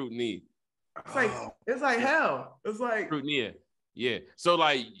there in Croutons. It's like hell. It's like Croutons. Yeah. So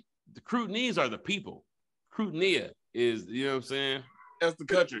like the Croutons are the people. Croutons is, you know what I'm saying? That's the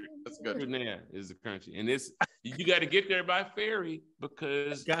country. Croutons is the country. And it's you got to get there by ferry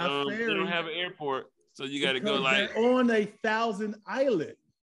because they don't have an airport. So you got to go like on 1,000 island.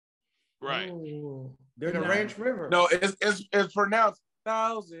 Right. Oh, they're the Ranch River. No, it's pronounced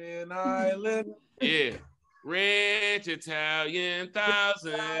 1,000 Island. Yeah. Ranch Italian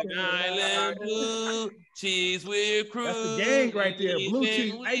 1,000 Island blue cheese with crew. That's the gang right there. Blue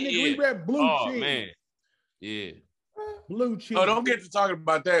cheese. Hey, nigga, we read blue cheese. Oh, man. Yeah. Blue cheese. Oh, don't get to talking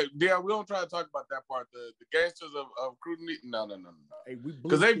about that. Yeah, we don't try to talk about that part. The gangsters of Croutons. No. Hey,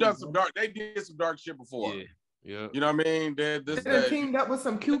 because they've done some dark. They did some dark shit before. Yeah. You know what I mean? They teamed up with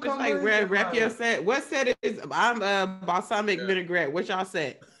some cucumbers. Like rep your set. What set it is? I'm balsamic vinaigrette. What y'all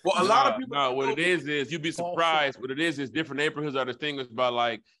said? Well, a lot of people. No, what it is you'd be surprised. What it is different neighborhoods are distinguished by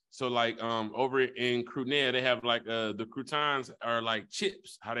like. So like over in Croutons, they have like the croutons are like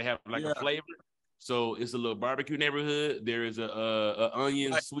chips. How they have like a flavor. So it's a little barbecue neighborhood. There is a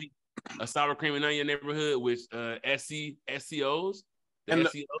onion sweet, a sour cream and onion neighborhood with SCOs. And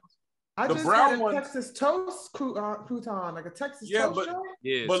SCOs. I just brown had a one, Texas toast crouton, like a Texas toast.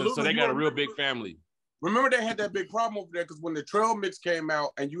 So they got a real big family. Remember they had that big problem over there because when the trail mix came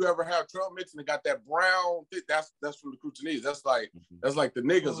out, and you ever have trail mix and it got that brown, that's from the Croutons. That's like the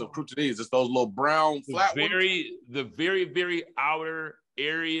niggas of Croutons. It's those little brown flat ones. The very, very outer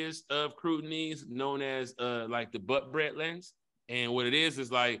areas of croutons known as like the butt breadlings. And what it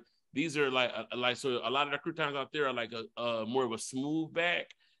is like these are like so a lot of the croutons out there are like a more of a smooth back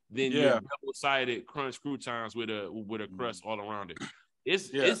than your double-sided crunch croutons with a crust all around it. It's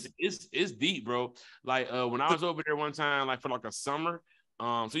deep, bro. Like when I was over there one time, like for like a summer,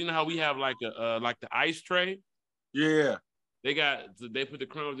 so you know how we have like the ice tray? Yeah. They put the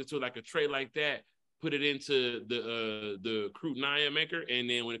crumbs into like a tray like that, put it into the crouton maker, and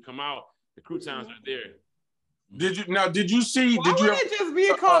then when it come out, the croutons are there. Did you see? Why would it just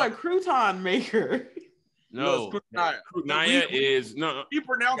be called a crouton maker? No, crouton is no. You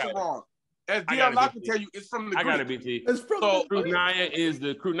pronounce it wrong. As Dion Lack can tell you, it's from the Greek. I got it, BT. It's from so crouton is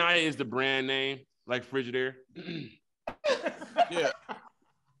the brand name, like Frigidaire. Yeah.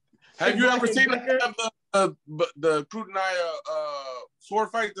 Have you ever seen the crouton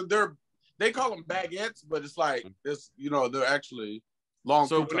sword fight? They call them baguettes, but it's like this. They're actually long.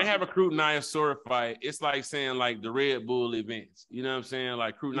 So when they have a crouton sword fight, it's like saying like the Red Bull events. You know what I'm saying?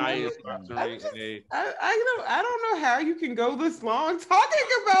 Like crouton is sponsoring. I don't know how you can go this long talking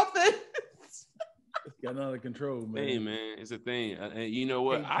about this. Got out of control, man. Hey, man, it's a thing. And you know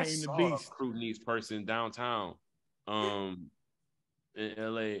what? I saw a crouton person downtown, in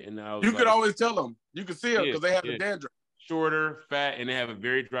LA, and I was you could always tell them. You could see them because they have the dandruff. Shorter, fat, and they have a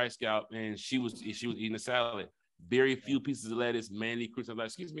very dry scalp. And she was eating a salad. Very few pieces of lettuce, mainly croutons. I was like,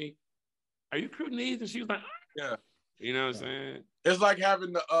 excuse me, are you croutons? And she was like, yeah. You know what I'm saying? It's like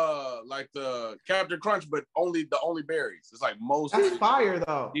having the Captain Crunch, but only berries. It's like most. That's fire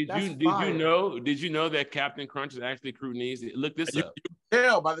though. Did you know that Captain Crunch is actually croutons? Look this up. You can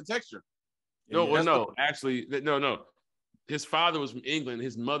tell by the texture. No. His father was from England.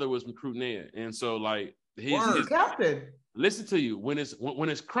 His mother was from Croutonia, and so like his Captain. Listen to you when it's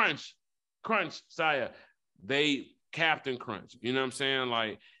crunch, Saya. They Captain Crunch. You know what I'm saying?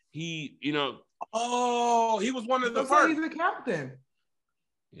 Like he, Oh, he was one of the first. He's the captain.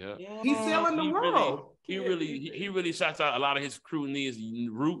 Yeah. He's sailing the world. He really shouts out a lot of his croutons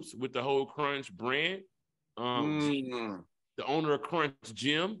roots with the whole Crunch brand. The owner of Crunch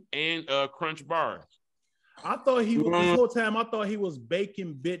Gym and Crunch Bars. I thought he was this whole time. I thought he was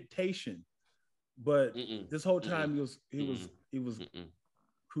Bacon Bitation, but this whole time he was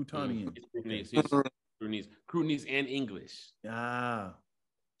Croutonian. Croutons and English. Ah,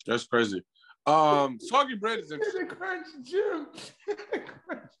 that's crazy. Soggy bread is interesting. Crunch Gym.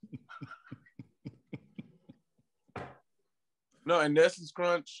 No, and Ness's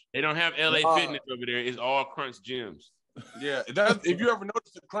Crunch. They don't have LA Fitness over there. It's all Crunch Gyms. Yeah, if you ever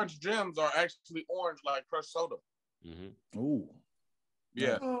notice, the Crunch Gems are actually orange like crushed soda. Ooh.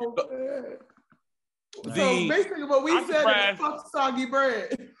 Yeah. Oh, so basically what we said is fuck soggy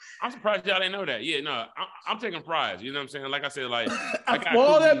bread. I'm surprised y'all didn't know that. Yeah, no, I'm taking fries. You know what I'm saying? Like I said, like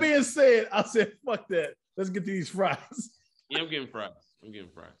all that being said, I said, fuck that. Let's get these fries. Yeah, I'm getting fries.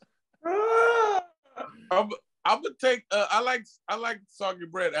 I would take I like soggy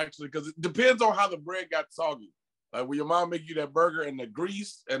bread actually, because it depends on how the bread got soggy. Like when your mom make you that burger and the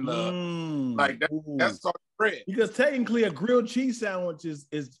grease and the that's soggy bread. Because technically a grilled cheese sandwich is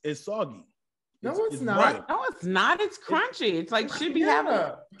soggy. No, it's not. Right. No, it's not. It's crunchy. It's like should be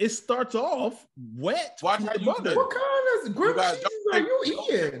having. It starts off wet. Watch how you do it. What kind of grilled cheese are you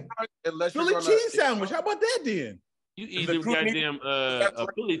eating? Philly cheese sandwich. How about that then? You eat them goddamn a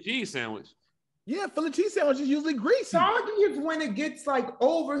Philly cheese sandwich. Yeah, Philly cheese sandwich is usually greasy. Soggy is when it gets like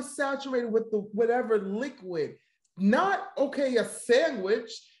oversaturated with the whatever liquid. Not a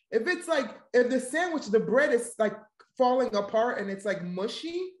sandwich. If the sandwich, the bread is like falling apart and it's like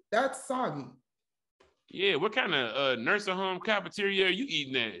mushy, that's soggy. Yeah, what kind of nursing home cafeteria are you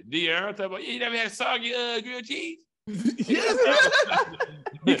eating at? DR, you never had soggy grilled cheese? Yes,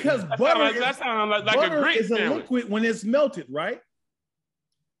 because butter that sounds like a great is a liquid when it's melted, right?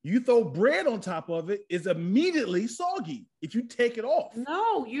 You throw bread on top of it, it's immediately soggy if you take it off.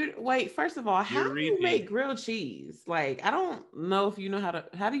 No, wait. First of all, how do you make grilled cheese? Like, I don't know if you know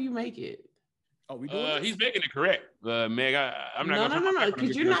how do you make it? Oh, we doing he's making it correct, Meg. I'm not. No.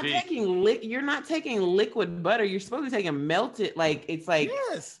 Because you're not taking liquid butter. You're supposed to be taking melted. Like it's like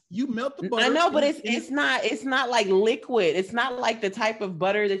yes, you melt the butter. I know, but it's not like liquid. It's not like the type of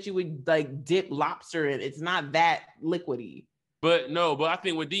butter that you would like dip lobster in. It's not that liquidy. But I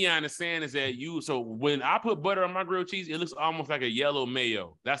think what Dion is saying is that so when I put butter on my grilled cheese, it looks almost like a yellow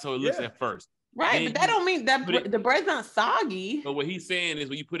mayo. That's how it looks at first. Right, but that don't mean that the bread's not soggy. But what he's saying is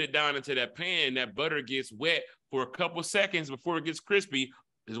when you put it down into that pan, that butter gets wet for a couple seconds before it gets crispy,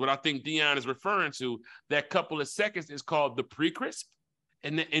 is what I think Dion is referring to. That couple of seconds is called the pre-crisp.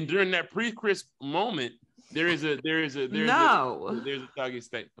 And during that pre-crisp moment, There's a soggy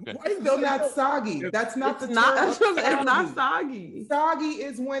steak. Okay. It's still not soggy. That's not the term. It's not soggy. Soggy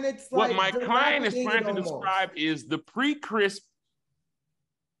is when it's what like my client is trying to almost describe is the pre-crisp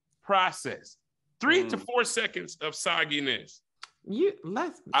process. 3 to 4 seconds of sogginess. We're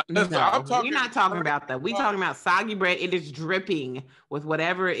not talking about that. We're talking about soggy bread. It is dripping with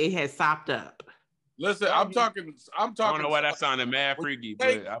whatever it has sopped up. Listen, I'm talking. I don't know why that sounded mad freaky,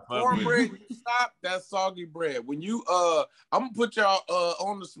 but cornbread, stop that soggy bread. When you I'm gonna put y'all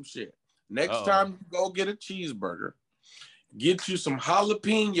onto some shit. Next time you go get a cheeseburger, get you some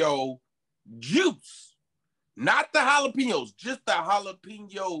jalapeno juice, not the jalapenos, just the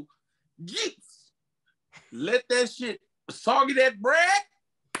jalapeno juice. Let that shit soggy that bread.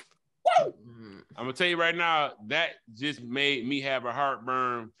 Woo! I'm gonna tell you right now, that just made me have a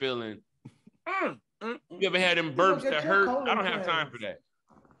heartburn feeling. You ever had them burps that hurt? I don't have time for that.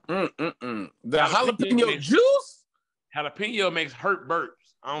 The jalapeno juice? Jalapeno makes hurt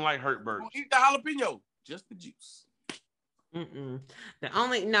burps. I don't like hurt burps. Don't eat the jalapeno, just the juice. The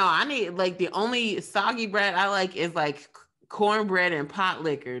only soggy bread I like is like cornbread and pot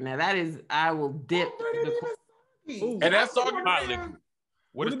liquor. Now that is, I will dip. And that's soggy pot liquor.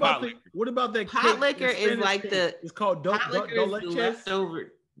 What is pot liquor? What about that pot liquor? Is like it's called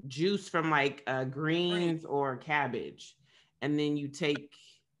leftover juice from like greens or cabbage, and then you take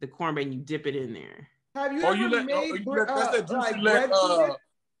the cornbread and you dip it in there. Have you ever made bread?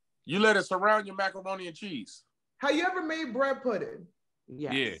 You let it surround your macaroni and cheese. Have you ever made bread pudding?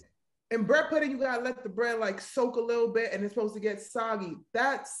 Yes. Yeah. And bread pudding, you gotta let the bread like soak a little bit, and it's supposed to get soggy.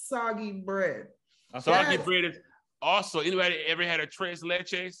 That's soggy bread. Soggy bread is also. Anybody ever had a tres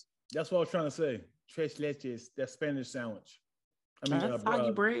leches? That's what I was trying to say. Tres leches, that Spanish sandwich. I mean,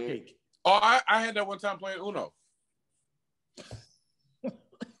 soggy bread. Cake. Oh, I had that one time playing Uno.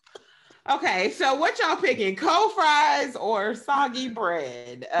 Okay, so what y'all picking? Cold fries or soggy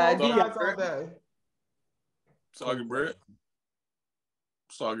bread? Soggy bread.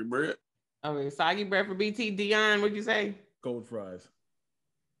 Soggy bread. Okay, soggy bread for BT. Dion, what'd you say? Cold fries.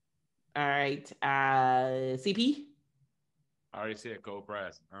 All right. CP? I already said cold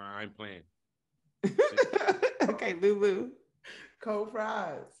fries. I ain't playing. Okay, Lulu. Cold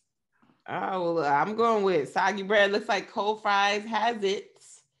fries. Oh, well, I'm going with soggy bread. Looks like cold fries has it.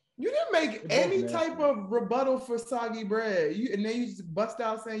 You didn't make any type of rebuttal for soggy bread. And then you just bust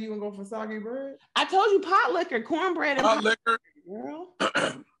out saying you gonna go for soggy bread? I told you pot liquor, cornbread, and pot liquor. Girl.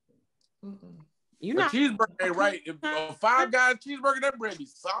 You know, cheeseburger ain't right. If a Five Guys cheeseburger, that bread be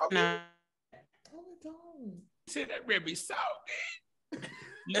soggy. No. Don't. Say that bread be soggy.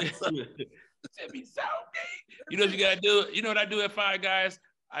 That be soggy. You know what you gotta do? You know what I do at Five Guys?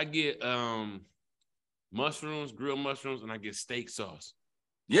 I get mushrooms, grilled mushrooms, and I get steak sauce.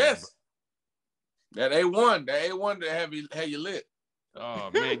 Yes. That A1 that have you lit. Oh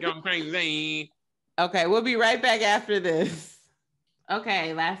man, I'm crazy. Okay, we'll be right back after this.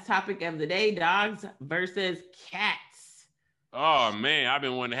 Okay, last topic of the day: dogs versus cats. Oh man, I've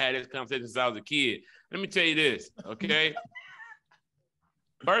been wanting to have this conversation since I was a kid. Let me tell you this, okay?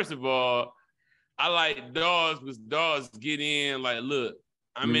 First of all, I like dogs because dogs get in like, look,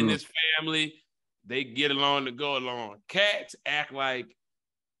 I'm in this family. They get along to go along. Cats act like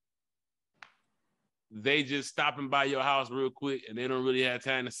they just stopping by your house real quick and they don't really have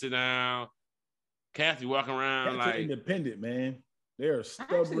time to sit down. Cats be walking around cats like are independent, man. They are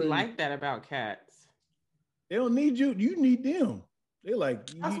stubborn. I actually like that about cats. They don't need you. You need them. They like.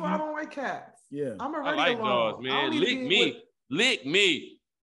 That's why I don't like cats. Yeah, I'm I like dogs, man. Lick me.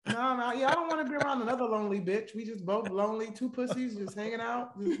 No, yeah, I don't want to be around another lonely bitch. We just both lonely, two pussies just hanging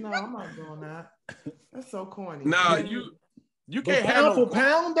out. No, I'm not doing that. That's so corny. Nah, you can't have pound for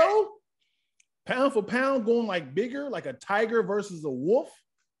pound though. Pound for pound, going like bigger, like a tiger versus a wolf.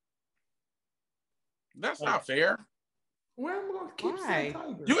 That's not fair. Where am I going to keep saying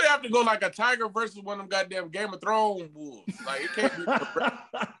tiger? You would have to go like a tiger versus one of them goddamn Game of Thrones wolves. Like it can't be.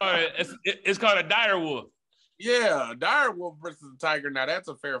 It's called a dire wolf. Yeah, a dire wolf versus a tiger. Now that's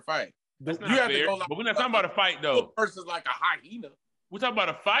a fair fight. That's not fair. To go like, but we're not talking about a fight though. Versus like a hyena. We're talking about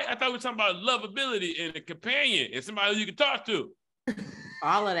a fight. I thought we were talking about lovability and a companion and somebody who you can talk to.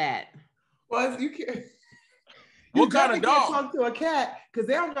 All of that. Well, you can't. What kind of dog? Talk to a cat because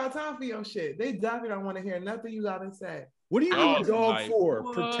they don't got time for your shit. They definitely don't want to hear nothing you gotta say. What do you need a dog for?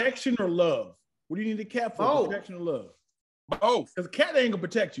 What? Protection or love? What do you need a cat for? Both. Protection or love? Both. Because a cat ain't gonna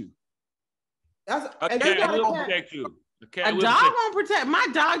protect you. That's a cat will protect you. A dog won't protect. My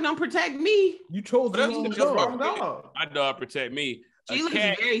dog don't protect me. You chose the wrong dog. My dog protect me. She looks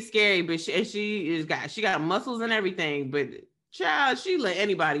very scary, but she got muscles and everything. But child, she let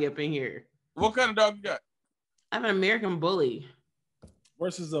anybody up in here. What kind of dog you got? I have an American bully.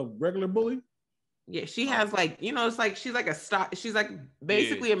 Versus a regular bully? Yeah, she has like, it's like she's like a stock. She's like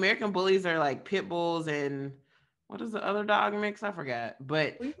basically American bullies are like pit bulls and what is the other dog mix? I forgot.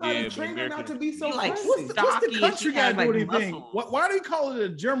 But you gotta train her not to be so like crazy. What's the country guy do anything? Muscles. Why do you call it a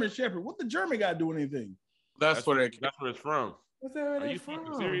German Shepherd? What the German guy do anything? That's where it's from. What's that? Are you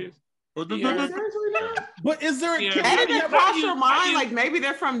fucking serious? Yeah. But is there? Did it cross your mind? Like maybe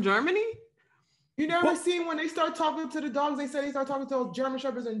they're from Germany? You never seen when they start talking to the dogs, they say they start talking to those German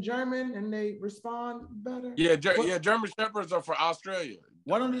Shepherds in German and they respond better? Yeah, German Shepherds are for Australia.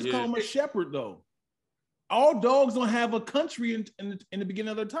 Why don't they just call them a shepherd though? All dogs don't have a country in the beginning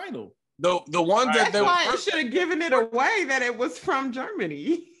of their title. The one that That's why I should have given it away that it was from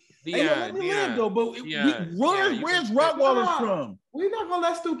Germany. Let me live though, but where's Rottweilers from? We're not gonna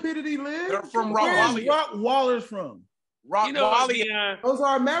let stupidity live. They're from Where's Rottweilers from? Those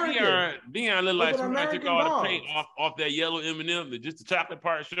are American. Dion look like somebody took all the paint off that yellow M&M, just the chocolate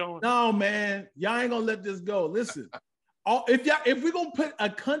part showing. No, man, y'all ain't gonna let this go. Listen, if we're gonna put a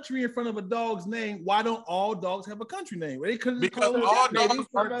country in front of a dog's name, why don't all dogs have a country name? They couldn't because all dogs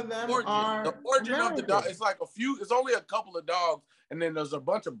are the origin of the dog. It's like it's only a couple of dogs, and then there's a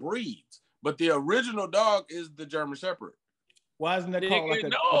bunch of breeds. But the original dog is the German Shepherd. Why isn't that called like a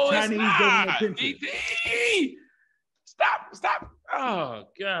Chinese German? Stop. Oh,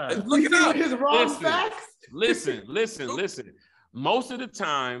 God. Look at his wrong facts. Listen. Most of the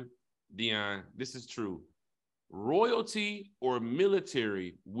time, Dion, this is true. Royalty or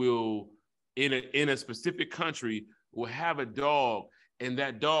military will, in a specific country, will have a dog, and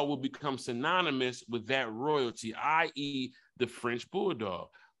that dog will become synonymous with that royalty, i.e. the French Bulldog.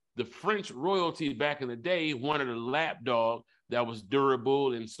 The French royalty back in the day wanted a lap dog that was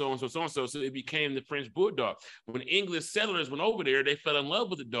durable and so it became the French Bulldog. When English settlers went over there, they fell in love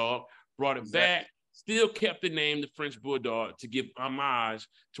with the dog, brought it back, still kept the name the French Bulldog to give homage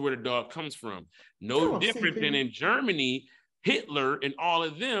to where the dog comes from. No different than in Germany, Hitler and all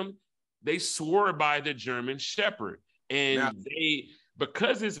of them, they swore by the German Shepherd. And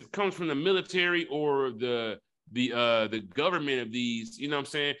because it comes from the military or the government of these, you know what I'm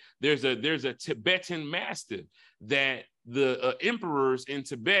saying? There's a Tibetan Mastiff that the emperors in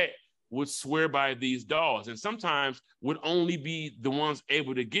Tibet would swear by these dogs, and sometimes would only be the ones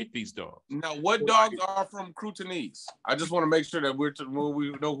able to get these dogs. Now, what dogs are from Crutonese? I just want to make sure that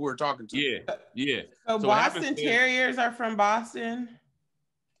we know who we're talking to. Yeah. So Boston Terriers are from Boston?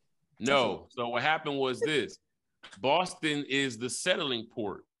 No. So what happened was this. Boston is the settling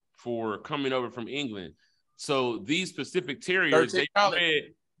port for coming over from England. So these specific terriers,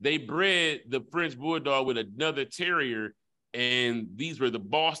 they bred the French Bulldog with another terrier, and these were the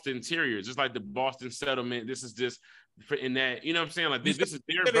Boston Terriers, just like the Boston settlement. This is just in that, you know what I'm saying? Like this is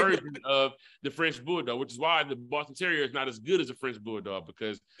their version of the French Bulldog, which is why the Boston Terrier is not as good as a French Bulldog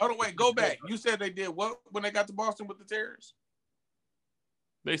because. Oh, wait, go back. You said they did what when they got to Boston with the Terriers?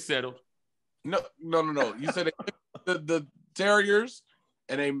 They settled. No. You said the Terriers,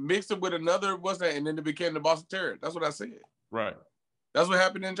 and they mixed it with another, and then it became the Boston Terrier. That's what I said. Right. That's what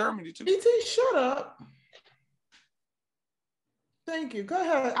happened in Germany too. BT, shut up. Thank you. Go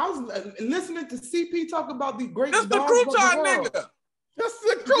ahead. I was listening to CP talk about the great. That's the crouton nigga. That's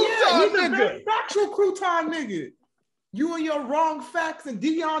the crouton nigga. He's a factual crouton nigga. You and your wrong facts and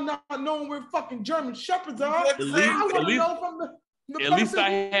Dion not knowing where fucking German Shepherds are. At least I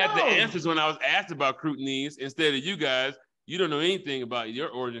had the answers when I was asked about Croutonese instead of you guys. You don't know anything about your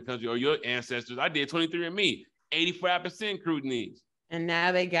origin country or your ancestors. I did 23andMe, 85% Croutonese. And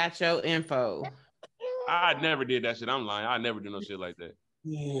now they got your info. I never did that shit. I'm lying. I never do no shit like that.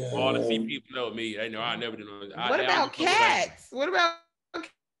 Yeah. All the C people know me. They know I never do no. What about cats? What about? I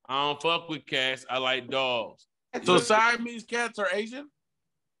don't fuck with cats. I like dogs. So Siamese cats are Asian?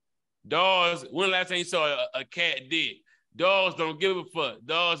 Dogs. When the last time you saw a cat dick? Dogs don't give a fuck.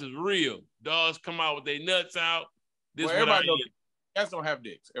 Dogs is real. Dogs come out with their nuts out. Everybody knows cats don't have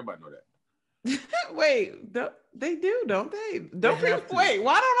dicks. Everybody know that. Wait, they do, don't they? Wait,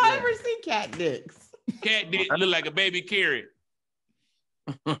 why don't I ever see cat dicks? Cat dick look like a baby carrot.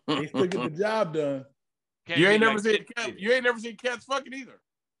 They still get the job done. You ain't never seen cats fucking either.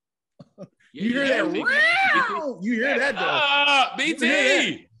 You hear that? You hear that though?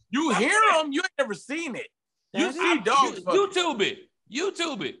 BT. You hear them. You ain't never seen it. You see dogs. YouTube it.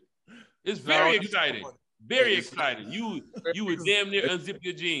 It's very exciting. Very exciting. You would damn near unzip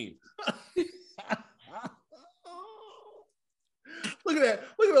your jeans. Look at that.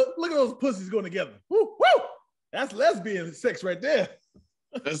 Look at those pussies going together. Woo, woo. That's lesbian sex right there.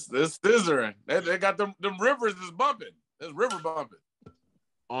 That's scissoring. They got them rivers is bumping. That's river bumping.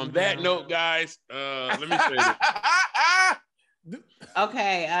 On that note, guys, let me say this.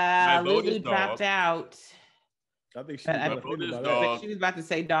 Okay, Lulu dropped out. I think she was about to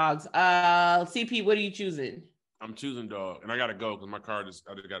say dogs. CP, what are you choosing? I'm choosing dog, and I gotta go because my car I just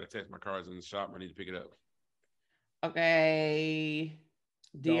got to text. My car is in the shop. I need to pick it up. Okay,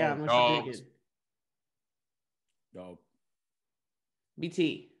 Dion, what's you picking? Dog.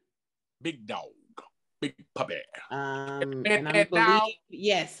 BT. Big dog. Big puppy. And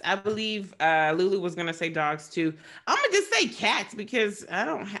I believe Lulu was gonna say dogs too. I'm gonna just say cats because I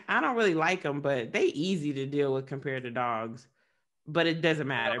don't really like them, but they easy to deal with compared to dogs. But it doesn't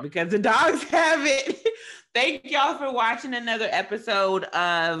matter because the dogs have it. Thank y'all for watching another episode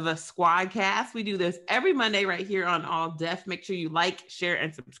of SquADcast. We do this every Monday right here on All Def. Make sure you like, share,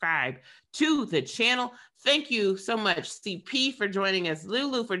 and subscribe to the channel. Thank you so much, CP, for joining us,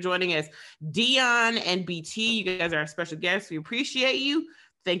 Lulu for joining us, Dion and BT. You guys are our special guests. We appreciate you.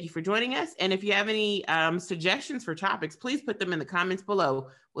 Thank you for joining us. And if you have any suggestions for topics, please put them in the comments below.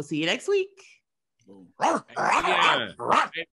 We'll see you next week. Yeah.